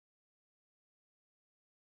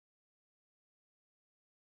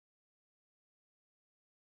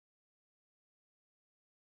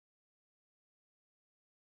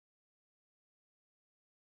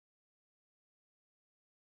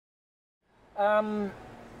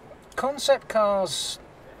Concept cars,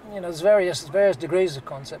 there's various degrees of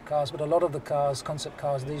concept cars, but a lot of the concept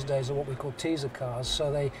cars these days are what we call teaser cars.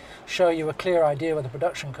 So they show you a clear idea where the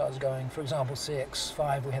production car's going. For example,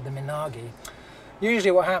 CX-5, we had the Minagi.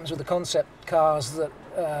 Usually what happens with the concept cars that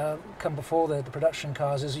come before the production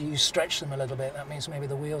cars is you stretch them a little bit. That means maybe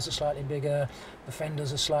the wheels are slightly bigger, the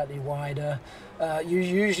fenders are slightly wider. You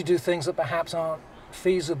usually do things that perhaps aren't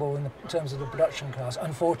feasible in terms of the production cars,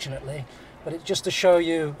 unfortunately. But it's just to show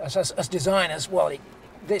you, as designers, well,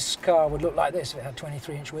 this car would look like this if it had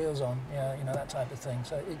 23-inch wheels on, that type of thing.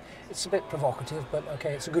 So it's a bit provocative, but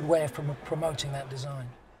okay, it's a good way of promoting that design.